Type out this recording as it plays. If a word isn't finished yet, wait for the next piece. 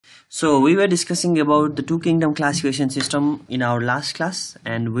So we were discussing about the two kingdom classification system in our last class,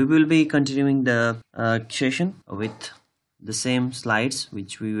 and we will be continuing the session with the same slides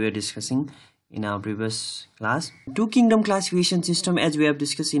which we were discussing in our previous class. Two kingdom classification system, as we have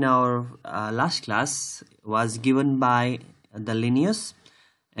discussed in our last class, was given by the Linnaeus,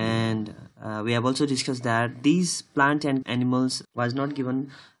 and we have also discussed that these plant and animals was not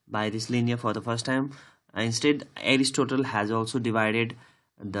given by this Linnaeus for the first time. Instead, Aristotle has also divided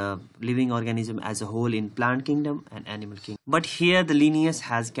the living organism as a whole in plant kingdom and animal kingdom. But here the Linnaeus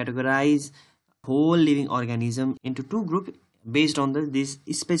has categorized whole living organism into two groups based on these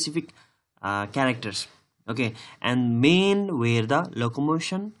specific characters. Okay, and main were the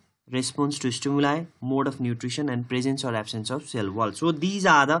locomotion, response to stimuli, mode of nutrition, and presence or absence of cell wall. So these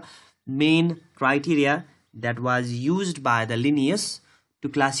are the main criteria that was used by the Linnaeus to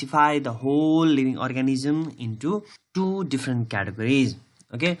classify the whole living organism into two different categories.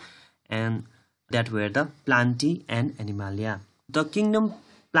 Okay, and that were the Plantae and Animalia. The kingdom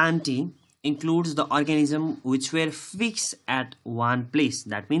Plantae includes the organism which were fixed at one place.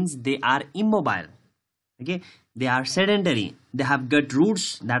 That means they are immobile. Okay, they are sedentary. They have got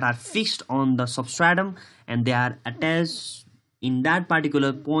roots that are fixed on the substratum, and they are attached in that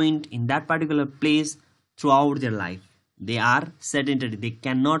particular point, in that particular place throughout their life. They are sedentary. They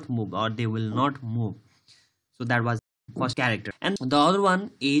cannot move, or they will not move. So that was first character. And the other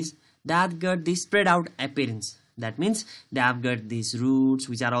one is that got this spread out appearance. That means they have got these roots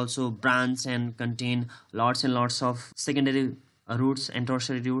which are also branched and contain lots and lots of secondary roots and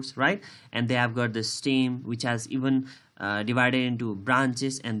tertiary roots, right? And they have got the stem which has even divided into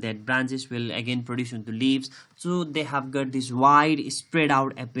branches, and that branches will again produce into leaves. So they have got this wide spread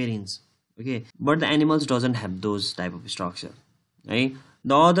out appearance. Okay, but the animals doesn't have those type of structure, right?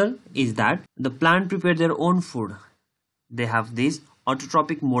 The other is that the plant prepare their own food. They have this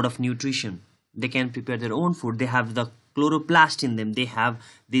autotrophic mode of nutrition. They can prepare their own food. They have the chloroplast in them. They have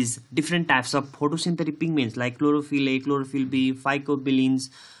these different types of photosynthetic pigments like chlorophyll A, chlorophyll B, phycobilins,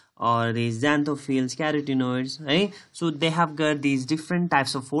 or these xanthophylls, carotenoids, right? So they have got these different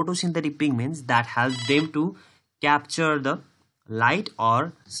types of photosynthetic pigments that help them to capture the light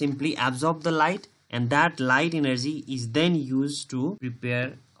or simply absorb the light, and that light energy is then used to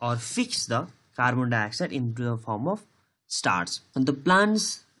prepare or fix the carbon dioxide into the form of starch. And the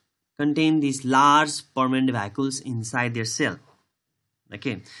plants contain these large permanent vacuoles inside their cell.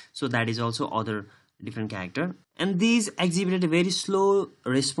 Okay, so that is also other different character, and these exhibited a very slow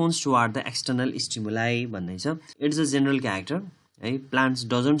response toward the external stimuli. It's a general character. Right? Plants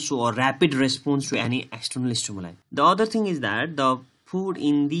doesn't show a rapid response to any external stimuli. The other thing is that the food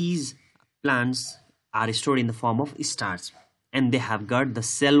in these plants are stored in the form of starch, and they have got the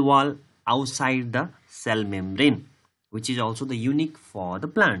cell wall outside the cell membrane, which is also the unique for the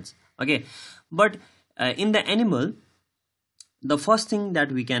plants. Okay, but in the animal, the first thing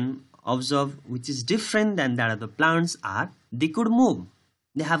that we can observe which is different than that of the plants are they could move.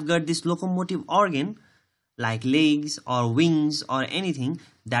 They have got this locomotive organ like legs or wings or anything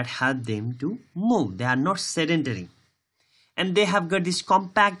that help them to move. They are not sedentary, and they have got this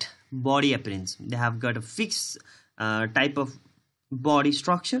compact body appearance. They have got a fixed type of body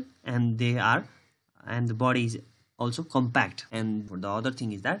structure, and the body is also compact. And the other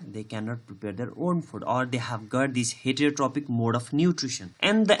thing is that they cannot prepare their own food, or they have got this heterotrophic mode of nutrition.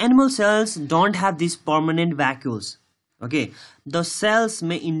 And the animal cells don't have these permanent vacuoles. Okay, the cells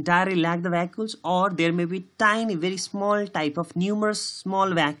may entirely lack the vacuoles, or there may be tiny, very small type of numerous small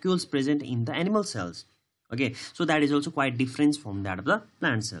vacuoles present in the animal cells. Okay, so that is also quite different from that of the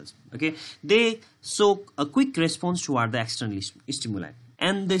plant cells. Okay, they show a quick response toward the external stimuli,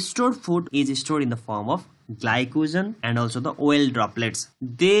 and the stored food is stored in the form of glycogen and also the oil droplets.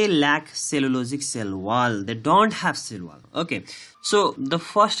 They lack cellulosic cell wall. They don't have cell wall. Okay, so the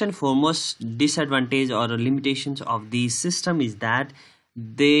first and foremost disadvantage or limitations of the system is that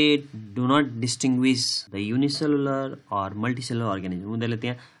they do not distinguish the unicellular or multicellular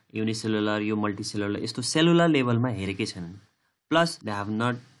organism. Unicellular, multicellular, is to cellular level ma herekai chhainन्. Plus they have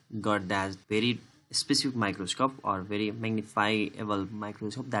not got that very specific microscope or very magnifiable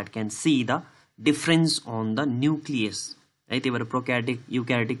microscope that can see the difference on the nucleus. Right? They were prokaryotic,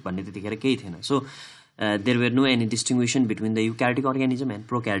 eukaryotic भन्ने त्यतिखेर केही थिएन. So there were no any distinction between the eukaryotic organism and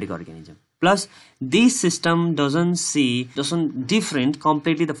prokaryotic organism. Plus this system doesn't different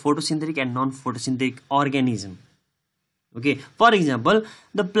completely the photosynthetic and non-photosynthetic organism. Okay, for example,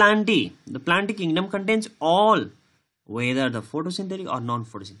 the Plantae kingdom contains all, whether the photosynthetic or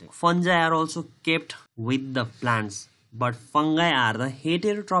non-photosynthetic. Fungi are also kept with the plants, but fungi are the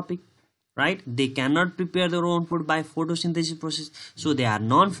heterotrophic right? They cannot prepare their own food by photosynthesis process, so they are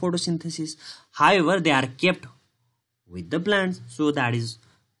non-photosynthesis. However, they are kept with the plants, so that is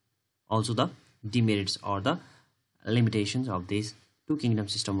also the demerits or the limitations of this two kingdom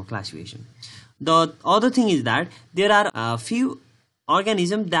system of classification. The other thing is that there are a few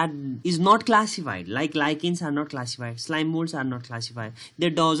organisms that is not classified, like lichens are not classified, slime molds are not classified. They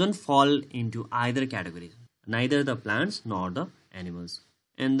doesn't fall into either category, neither the plants nor the animals.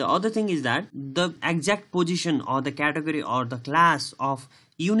 And the other thing is that the exact position or the category or the class of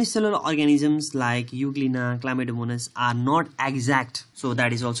unicellular organisms like Euglena, Chlamydomonas are not exact. So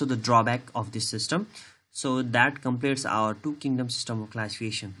that is also the drawback of this system. So that completes our two kingdom system of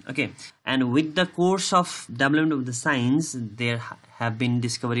classification. Okay, and with the course of development of the science, there have been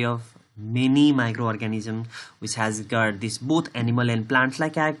discovery of many microorganisms which has got this both animal and plant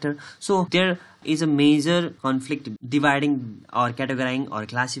like character. So there is a major conflict dividing or categorizing or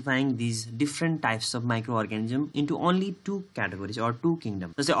classifying these different types of microorganisms into only two categories or two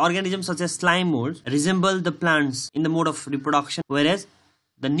kingdoms. So organisms such as slime molds resemble the plants in the mode of reproduction, whereas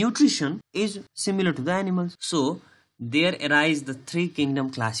the nutrition is similar to the animals. So there arise the three kingdom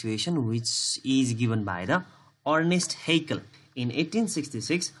classification, which is given by the Ernest Haeckel. In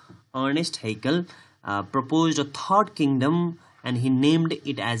 1866, Ernest Haeckel proposed a third kingdom and he named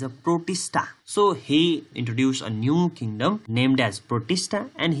it as a Protista. So he introduced a new kingdom named as Protista,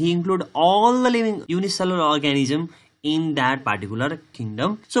 and he included all the living unicellular organisms in that particular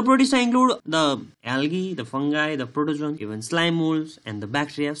kingdom. So Protista include the algae, the fungi, the protozoans, even slime molds and the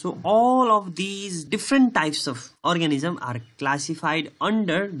bacteria. So all of these different types of organisms are classified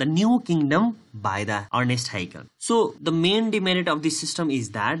under the new kingdom by the Ernest Haeckel. So the main demerit of this system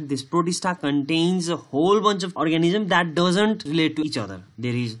is that this Protista contains a whole bunch of organisms that doesn't relate to each other.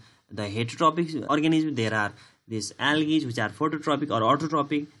 There is the heterotrophic organism, there are these algae which are phototropic or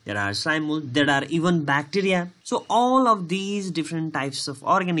autotrophic, there are slime molds, there are even bacteria. So all of these different types of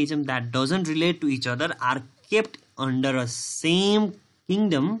organisms that doesn't relate to each other are kept under a same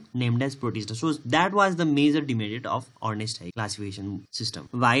kingdom named as Protista. So that was the major demerit of Ernest Haeckel classification system.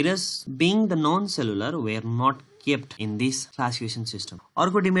 Virus being the non-cellular were not kept in this classification system.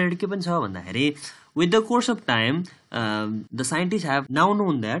 अर्को demerit के पनि छ भन्दाखेरि with the course of time, the scientists have now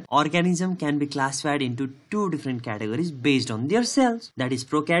known that organism can be classified into two different categories based on their cells, that is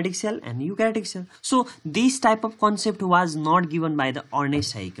prokaryotic cell and eukaryotic cell. So this type of concept was not given by the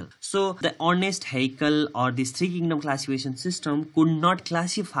Ernest Haeckel. So the Ernest Haeckel or this three kingdom classification system could not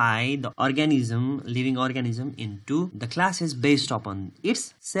classify the organism, living organism, into the classes based upon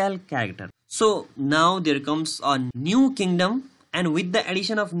its cell character. So now there comes a new kingdom, and with the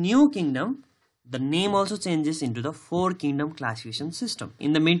addition of new kingdom, the name also changes into the four kingdom classification system.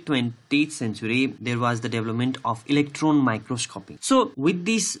 In the mid 20th century, there was the development of electron microscopy. So with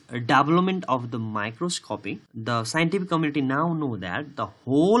this development of the microscopy, the scientific community now know that the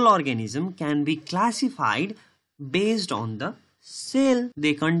whole organism can be classified based on the cell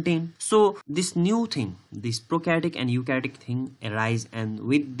they contain. So this new thing, this prokaryotic and eukaryotic thing arise, and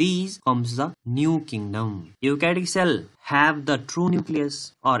with these comes the new kingdom. Eukaryotic cell have the true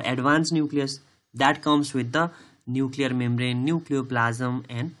nucleus or advanced nucleus that comes with the nuclear membrane, nucleoplasm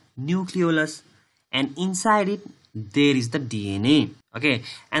and nucleolus, and inside it there is the DNA. Okay,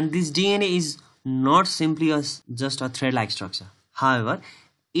 and this DNA is not simply just a thread-like structure. However,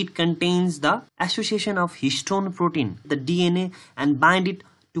 it contains the association of histone protein, the DNA, and bind it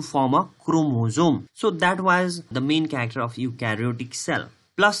to form a chromosome. So that was the main character of eukaryotic cell.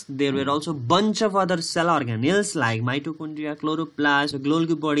 Plus, there were also bunch of other cell organelles like mitochondria, chloroplast,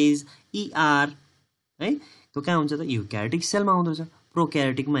 Golgi bodies, ER. है त्यो कहाँ हुन्छ त eukaryotic cell मा आउँदछ.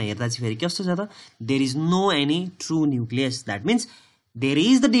 Prokaryotic मा हेर्दा चाहिँ फेरि कस्तो छ त, there is no any true nucleus. That means there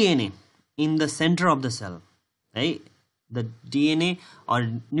is the DNA in the center of the cell. है, the DNA or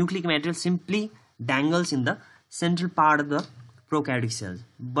nucleic material simply dangles in the central part of the prokaryotic cells,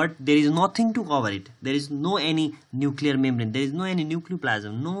 but there is nothing to cover it. There is no any nuclear membrane, there is no any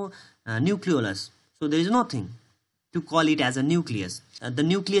nucleoplasm, no nucleolus. So there is nothing to call it as a nucleus. The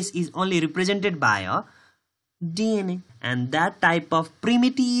nucleus is only represented by a DNA, and that type of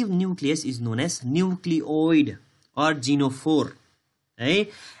primitive nucleus is known as nucleoid or genophore.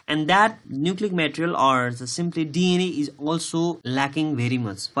 Right? And that nucleic material or the simply DNA is also lacking very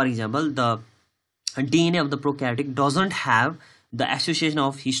much. For example, the DNA of the prokaryotic doesn't have the association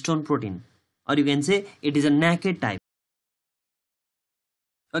of histone protein, or you can say it is a naked type.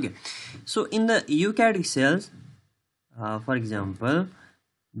 Okay, so in the eukaryotic cells, for example,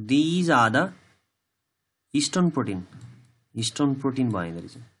 these are the histone protein. Histone protein भयो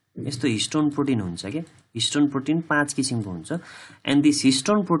यस्तो histone protein हुन्छ के. Histone protein 5 किसिमको हुन्छ, and this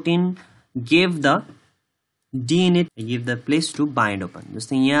histone protein gave the DNA give the place to bind open.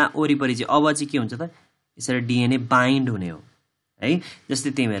 जस्तै यहाँ वरिपरि चाहिँ अब चाहिँ के हुन्छ त यसरी DNA बाइन्ड हुने हो है।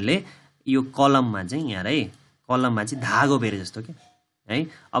 जस्तै तिमीहरूले यो कलममा चाहिँ यहाँ है कलममा चाहिँ धागो बेरे जस्तो के है।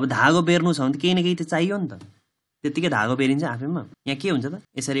 अब धागो बेर्नु छ भने त केही न केही त चाहियो नि त, त्यतिकै धागो बेरिन्छ आफैमा। यहाँ के हुन्छ त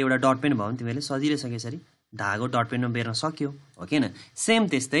यसरी एउटा डट पेन भयो भने तिमीहरूले सजिलैसँग यसरी धागो डट पेनमा बेर्न सक्यो हो कि हैन। सेम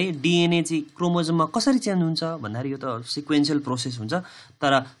त्यस्तै DNA चाहिँ क्रोमोजोममा कसरी चेन्ज हुन्छ भन्दाखेरि यो त सिक्वेन्शियल प्रोसेस हुन्छ,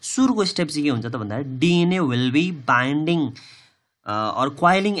 तर सुरुको स्टेप चाहिँ के हुन्छ त भन्दाखेरि DNA will be binding or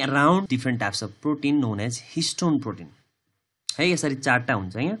coiling around different types of protein known as histone protein है। यसरी चारटा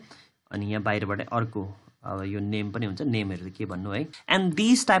हुन्छ यहाँ अनि यहाँ बाहिरबाट अर्को अब यो नेम पनि हुन्छ, नेमहरु के भन्नु है। and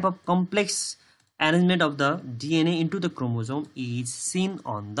these type of complex arrangement of the DNA into the chromosome is seen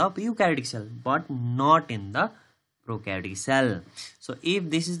on the eukaryotic cell but not in the prokaryotic cell. So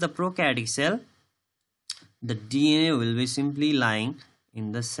if this is the prokaryotic cell, the DNA will be simply lying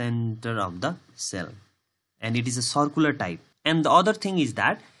in the center of the cell and it is a circular type. And the other thing is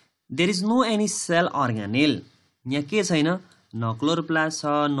that there is no any cell organelle. यहाँ के छैन, न chloroplast छ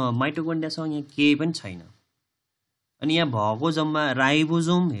न mitochondria छ, यहाँ केही पनि छैन। अनि यहाँ भएको जम्मा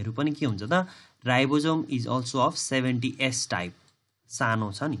राइबोसोमहरु पनि के हुन्छ त, ribosome is also of 70S type,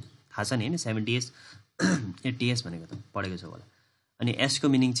 सानो छ नि, थाहा छ नि हैन 70S 80S भनेको त पढेको छ होला। अनि S को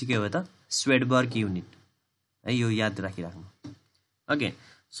मिनिङ चाहिँ के हो त, स्वेडबर्ग युनिट है, यो याद राखिराख्नु। Okay,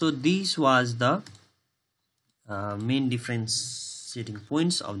 so this was the main differentiating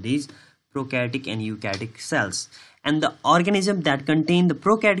points of these prokaryotic and eukaryotic cells. And the organism that contain the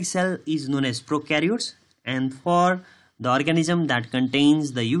prokaryotic cell is known as prokaryotes, and for the organism that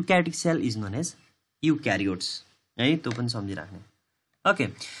contains the eukaryotic cell is known as eukaryotes है, त्यो पनि सम्झिराख्ने।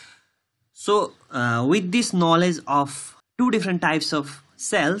 Okay, so with this knowledge of two different types of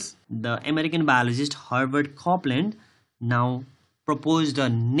cells, the American biologist Herbert Copeland now proposed a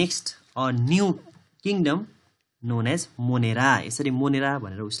next or new kingdom known as Monera. यसरी Monera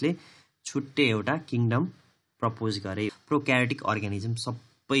भनेर उसले छुट्टै एउटा kingdom propose गरे। Prokaryotic organism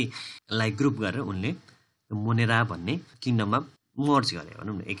सबैलाई group गरेर उनले Monera भन्ने किङडममा मर्ज गरे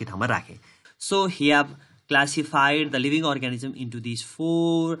भनौं न, एकै ठाउँमा राखे। सो he have classified the living organism into this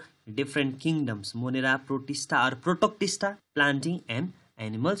 4 different किङडम्स, Monera, protista और Protoctista, planting end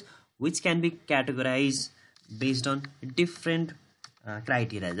animals, which can be categorise based on different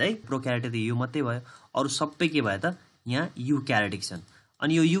criteria है। प्रोक्यारियोटिक यो मात्रै भयो, अरु सबै के भयो त यहाँ युक्यारियोटिक छन्।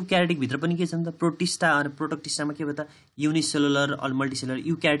 अनि यो युक्यारियोटिक भित्र पनि के छन् त, प्रोटिस्टा अनि प्रोटोक्टिस्टामा के भयो त युनिसेलुलर और मल्टिसेलुलर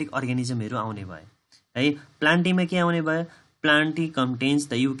युक्यारियोटिक अर्गानिजमहरु आउने भयो है। प्लान्टिङमा के आउने भयो, plenty contents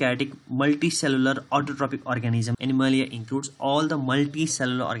the eukaryotic मल्टिसेलुलर अटोट्रोपिक organism. Animalia includes all the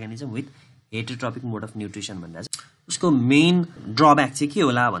मल्टिसेलुलर organism with हेटेरोट्रोपिक mode of nutrition भन्दा उसको मेन ड्रब्याक चाहिँ के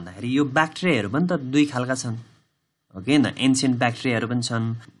होला भन्दाखेरि यो ब्याक्टेरियाहरु पनि त दुई खालका छन्, ओके न, एन्शियन्ट ब्याक्टेरियाहरु पनि छन्,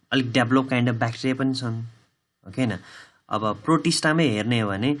 अलिक डेभलप काइन्ड अफ ब्याक्टेरिया पनि छन्, ओके न। अब प्रोटिस्टामै हेर्ने हो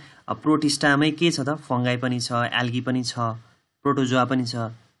भने अब प्रोटिस्टामै के छ त, फंगाई पनि छ, एल्गी पनि छ, प्रोटोजोआ पनि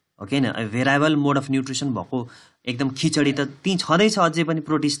छ, ओके न। भेरिएबल मोड अफ न्युट्रिसन भएको एकदम खिचडी त ती छँदैछ अझै पनि,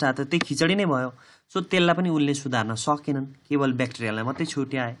 प्रोटिस्टा त त्यही खिचडी नै भयो। सो त्यसलाई पनि उनले सुधार्न सकेनन्, केवल ब्याक्टेरियालाई मात्रै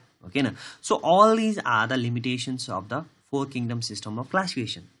छुट्याए, ओके न। सो all these are the limitations of the 4 kingdom system of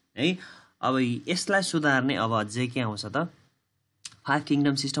classification है। अब यसलाई सुधार्ने अब अझै के आउँछ त, 5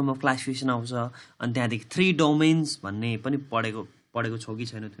 किङडम सिस्टम अफ क्लासिफिकेसन आउँछ। अनि त्यहाँदेखि 3 डोमेन्स भन्ने पनि पढेको छौ कि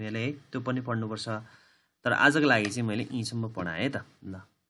छैन तिमीले है, त्यो पनि पढ्नुपर्छ। तर आजको लागि चाहिँ मैले यहीँसम्म पढाएँ है त। ल